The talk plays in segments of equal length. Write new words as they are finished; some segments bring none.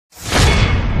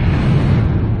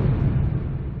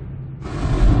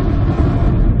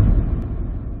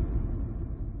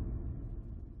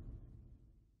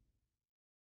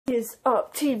Is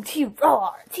up, Team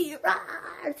T-Rawr,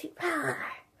 T-Rawr, T-Rawr.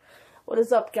 What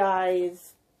is up,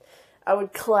 guys? I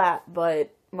would clap,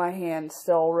 but my hand's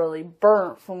still really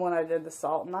burnt from when I did the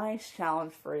salt and ice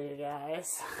challenge for you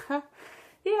guys.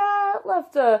 Yeah, it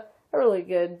left a really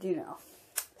good,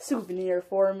 souvenir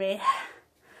for me.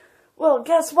 Well,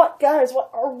 guess what, guys?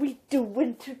 What are we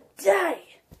doing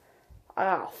today?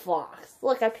 Ah, fox.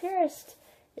 Look, I pierced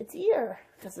its ear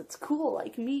because it's cool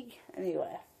like me.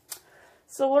 Anyway.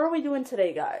 So what are we doing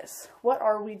today, guys? What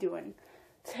are we doing?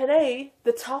 Today,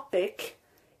 the topic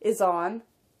is on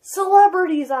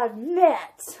celebrities I've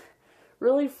met.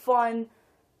 Really fun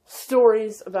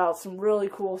stories about some really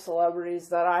cool celebrities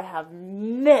that I have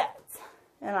met.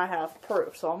 And I have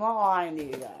proof, so I'm not lying to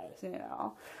you guys,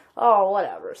 Oh,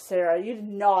 whatever, Sarah, you did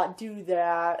not do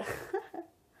that.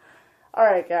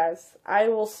 Alright, guys, I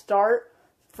will start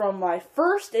from my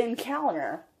first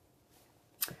encounter.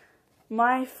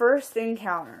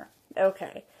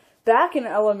 Okay. Back in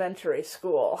elementary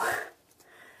school.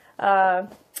 I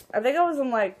think I was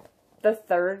in, the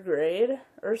 3rd grade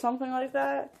or something like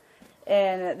that.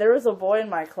 And there was a boy in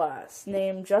my class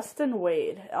named Justin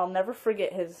Wade. I'll never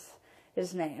forget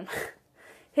his name.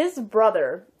 His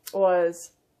brother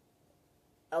was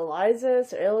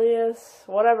Elias,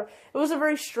 whatever. It was a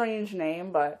very strange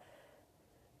name, but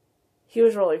he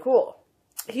was really cool.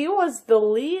 He was the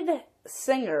lead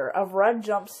singer of Red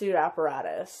Jumpsuit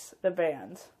Apparatus, the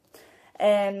band.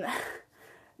 And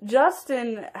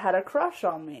Justin had a crush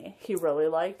on me. He really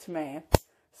liked me.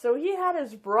 So he had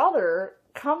his brother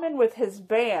come in with his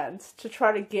band to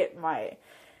try to get my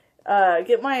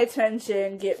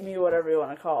attention, get me, whatever you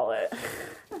want to call it.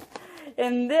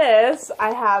 And this,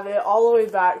 I have it all the way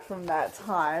back from that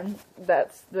time.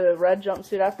 That's the Red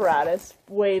Jumpsuit Apparatus,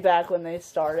 way back when they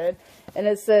started. And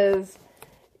it says,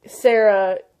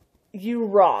 Sarah, you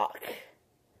rock.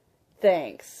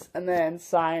 Thanks. And then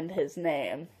signed his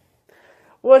name.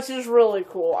 Which is really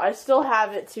cool. I still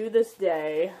have it to this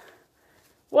day.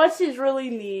 Which is really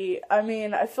neat. I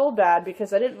mean, I feel bad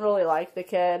because I didn't really like the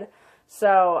kid.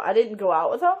 So, I didn't go out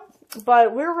with him.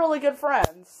 But we're really good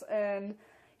friends. And,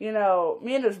 me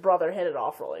and his brother hit it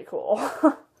off really cool.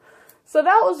 So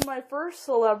that was my first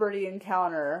celebrity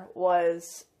encounter,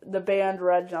 was the band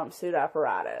Red Jumpsuit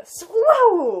Apparatus.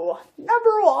 Whoa!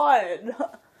 Number 1!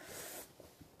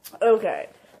 Okay,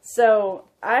 so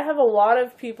I have a lot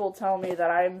of people tell me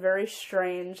that I'm very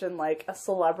strange and a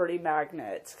celebrity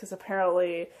magnet, because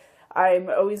apparently I'm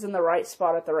always in the right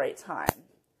spot at the right time.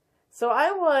 So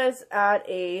I was at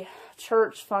a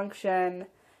church function,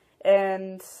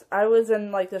 and I was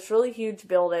in this really huge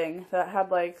building that had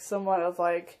somewhat of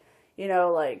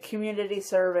community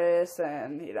service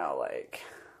and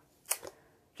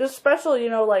just special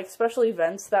special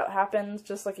events that happens,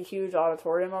 just a huge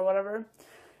auditorium or whatever.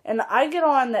 And I get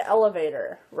on the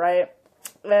elevator, right?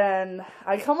 And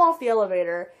I come off the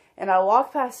elevator and I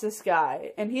walk past this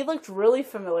guy, and he looked really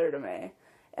familiar to me.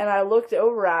 And I looked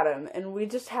over at him, and we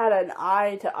just had an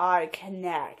eye-to-eye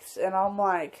connect. And I'm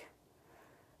like,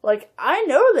 I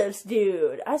know this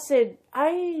dude. I said,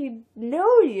 I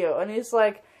know you. And he's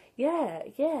like, yeah.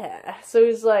 So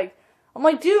he's like, I'm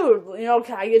like, dude,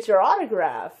 can I get your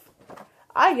autograph?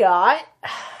 I got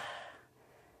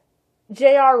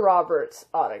J.R. Roberts'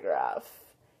 autograph.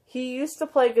 He used to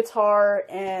play guitar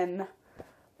in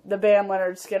the band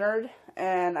Leonard Skinner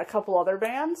and a couple other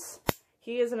bands.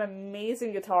 He is an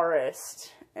amazing guitarist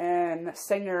and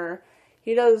singer.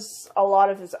 He does a lot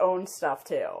of his own stuff,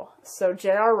 too. So,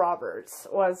 J.R. Roberts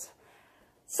was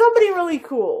somebody really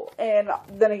cool. And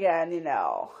then again,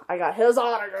 I got his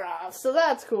autograph, so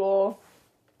that's cool.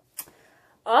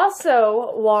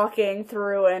 Also, walking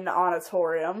through an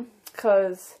auditorium,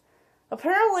 because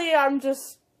apparently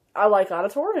I like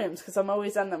auditoriums, because I'm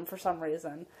always in them for some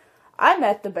reason. I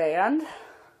met the band,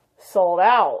 sold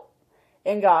out,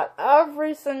 and got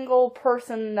every single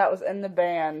person that was in the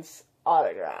band's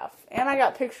autograph. And I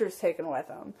got pictures taken with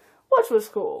them, which was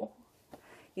cool.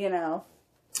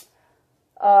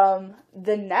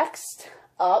 The next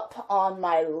up on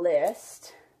my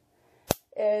list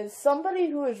is somebody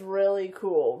who is really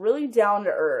cool, really down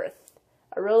to earth.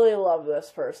 I really love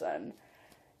this person.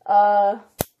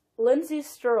 Lindsay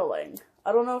Sterling.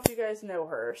 I don't know if you guys know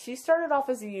her. She started off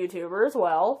as a YouTuber as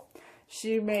well.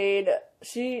 She's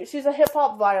a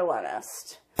hip-hop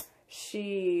violinist.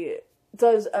 She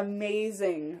does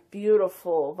amazing,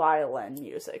 beautiful violin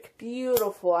music.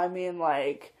 Beautiful. I mean,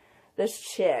 this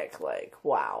chick,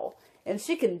 wow. And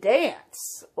she can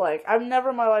dance. I've never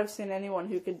in my life seen anyone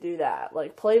who could do that.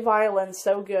 Play violin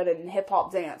so good and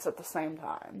hip-hop dance at the same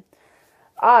time.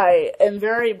 I am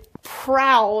very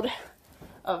proud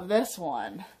of this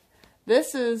one.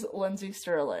 This is Lindsay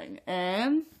Sterling,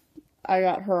 and I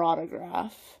got her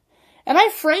autograph. And I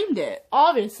framed it,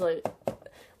 obviously.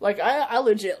 Like, I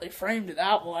legitimately framed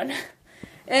that one.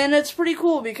 And it's pretty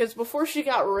cool because before she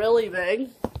got really big,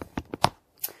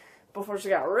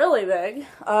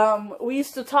 we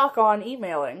used to talk on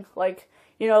emailing. Like,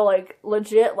 you know, like,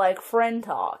 legit, like, friend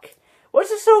talk. Which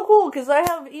is so cool, because I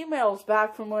have emails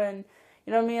back from when,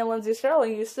 you know, me and Lindsay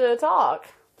Sterling used to talk.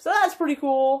 So that's pretty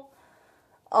cool.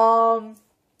 I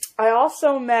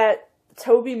also met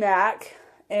Toby Mac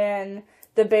and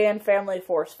the band Family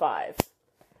Force 5.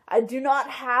 I do not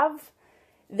have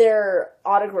their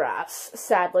autographs,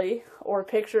 sadly, or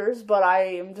pictures, but I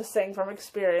am just saying from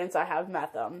experience I have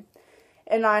met them.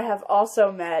 And I have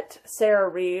also met Sarah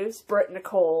Reeves, Britt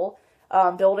Nicole,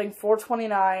 Building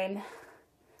 429,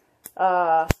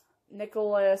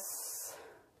 Nicholas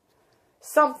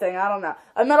something, I don't know.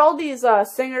 I met all these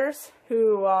singers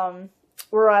who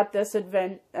were at this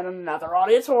event in another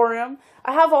auditorium.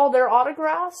 I have all their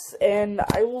autographs, and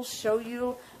I will show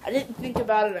you. I didn't think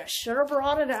about it. I should have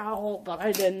brought it out, but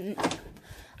I didn't.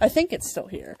 I think it's still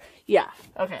here. Yeah,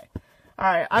 okay.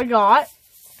 Alright, I got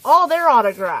all their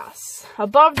autographs.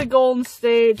 Above the Golden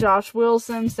State, Josh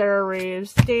Wilson, Sarah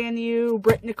Reeves, Stan Yu,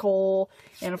 Britt Nicole,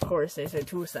 and of course they say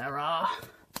to Sarah.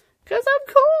 Because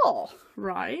I'm cool,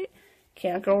 right?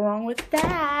 Can't go wrong with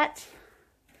that.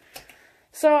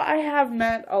 So I have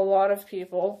met a lot of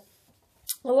people.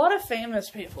 A lot of famous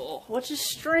people, which is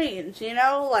strange, you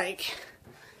know? Like,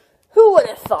 who would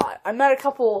have thought? I met a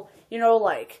couple, you know,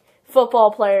 like,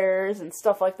 football players and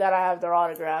stuff like that. I have their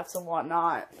autographs and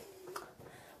whatnot.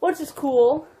 Which is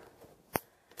cool.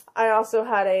 I also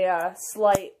had a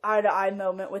slight eye-to-eye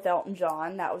moment with Elton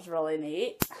John. That was really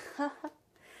neat.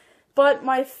 But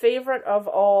my favorite of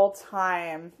all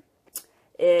time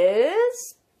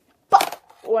is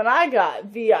when I got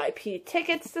VIP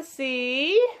tickets to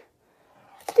see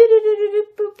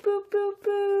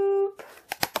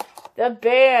the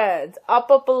band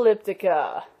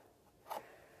Apocalyptica.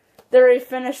 They're a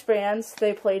Finnish band.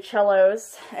 They play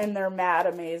cellos, and they're mad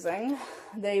amazing.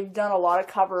 They've done a lot of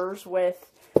covers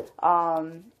with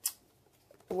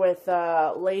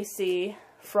Lacey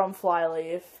from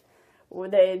Flyleaf.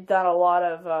 They've done a lot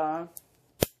of,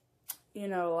 you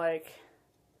know, like,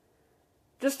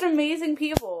 just amazing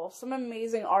people. Some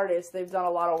amazing artists they've done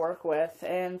a lot of work with.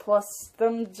 And plus,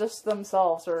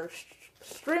 themselves are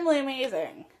extremely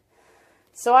amazing.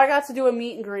 So I got to do a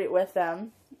meet and greet with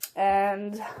them.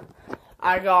 And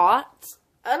I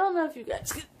don't know if you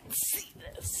guys can see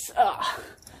this.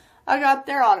 I got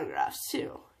their autographs,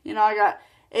 too. You know, I got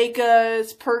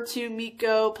Aka's, Pertu,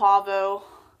 Miko, Pavo.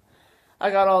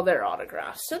 I got all their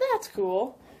autographs. So that's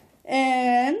cool.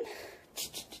 And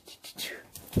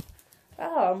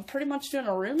I'm pretty much doing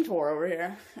a room tour over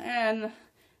here. And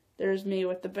there's me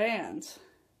with the band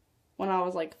when I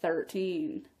was like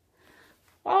 13.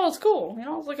 Oh, it's cool. You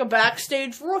know, it's like a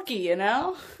backstage rookie, you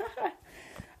know?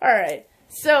 Alright,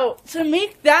 so to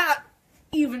make that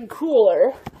even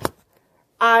cooler,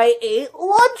 I ate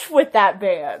lunch with that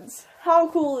band. How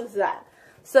cool is that?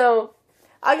 So,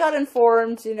 I got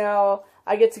informed, you know,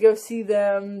 I get to go see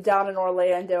them down in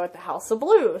Orlando at the House of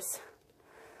Blues.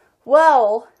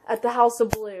 Well, at the House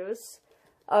of Blues,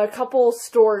 a couple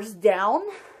stores down,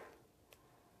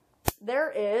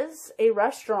 there is a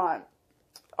restaurant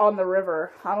on the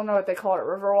river. I don't know what they call it,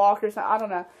 Riverwalk or something. I don't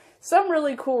know. Some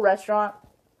really cool restaurant.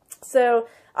 So,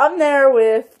 I'm there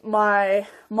with my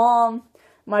mom,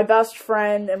 my best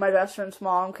friend, and my best friend's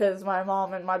mom, because my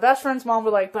mom and my best friend's mom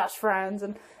were like best friends,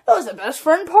 and it was a best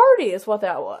friend party is what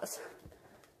that was.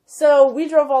 So, we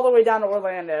drove all the way down to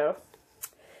Orlando.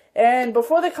 And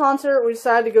before the concert, we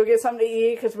decided to go get something to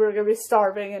eat, because we were going to be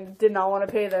starving, and did not want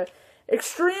to pay the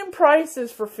extreme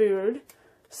prices for food.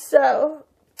 So,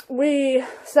 we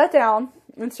sat down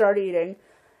and started eating,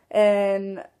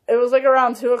 and it was like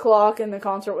around 2 o'clock, and the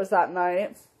concert was that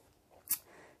night.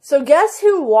 So guess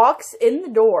who walks in the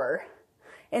door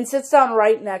and sits down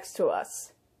right next to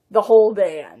us? The whole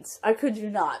band. I kid you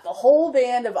not. The whole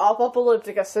band of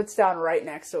Apocalyptica sits down right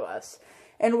next to us.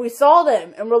 And we saw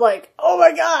them, and we're like, oh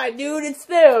my god, dude, it's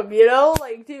them, you know?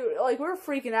 Like, dude, like, we were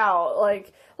freaking out.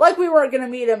 Like we weren't gonna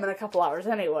meet them in a couple hours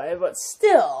anyway, but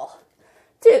still.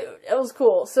 Dude, it was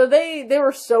cool. So they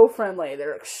were so friendly.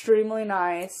 They're extremely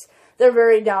nice. They're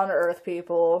very down-to-earth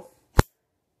people.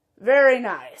 Very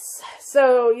nice.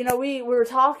 So, you know, we were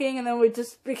talking, and then we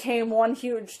just became one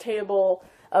huge table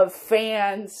of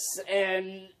fans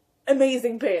and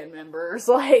amazing band members.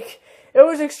 Like, it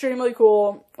was extremely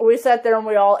cool. We sat there and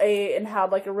we all ate and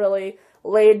had, like, a really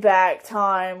laid-back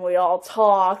time. We all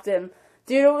talked, and,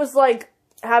 dude, it was like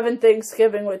having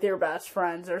Thanksgiving with your best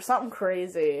friends or something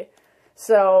crazy.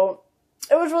 So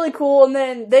it was really cool. And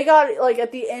then they got, like,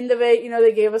 at the end of it, you know,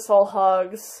 they gave us all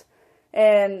hugs.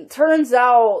 And turns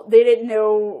out they didn't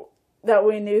know that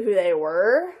we knew who they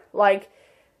were. Like,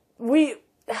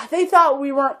 they thought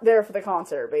we weren't there for the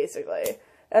concert, basically.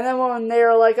 And then when they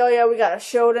were like, oh yeah, we got a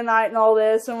show tonight and all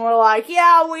this, and we're like,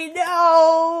 yeah, we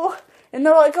know! And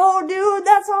they're like, oh dude,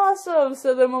 that's awesome!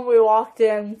 So then when we walked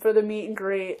in for the meet and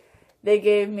greet, they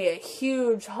gave me a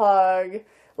huge hug.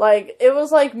 Like, it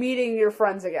was like meeting your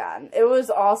friends again. It was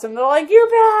awesome. They're like, you're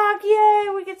back! Yay!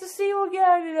 We get to see you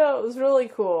again! You know, it was really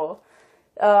cool.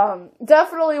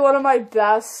 Definitely one of my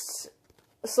best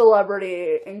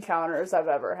celebrity encounters I've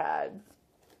ever had.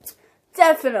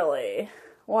 Definitely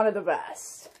one of the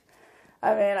best.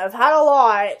 I mean, I've had a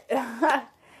lot,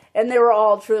 and they were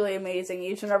all truly amazing.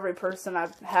 Each and every person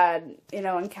I've had, you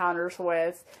know, encounters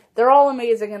with, they're all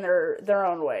amazing in their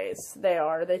own ways.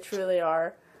 They truly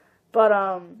are. But,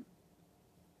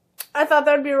 I thought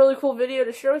that would be a really cool video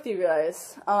to share with you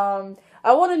guys.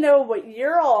 I want to know what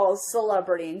your all's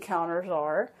celebrity encounters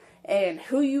are, and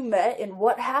who you met, and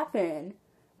what happened.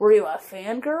 Were you a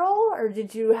fangirl, or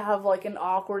did you have, like, an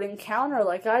awkward encounter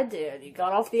like I did? You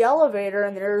got off the elevator,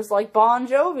 and there's, like, Bon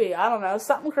Jovi. I don't know,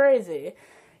 something crazy.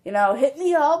 You know, hit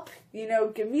me up. You know,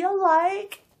 give me a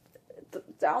like.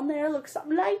 Down there looks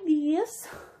something like this.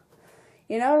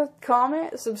 You know,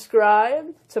 comment,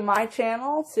 subscribe to my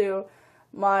channel, to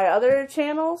my other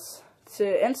channels,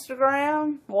 to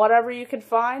Instagram, whatever you can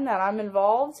find that I'm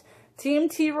involved. Team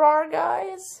T-Rawr,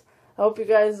 guys. I hope you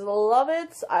guys love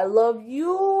it. I love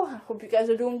you. I hope you guys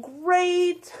are doing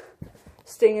great.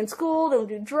 Staying in school, don't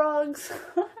do drugs.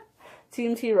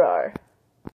 Team T-Rawr.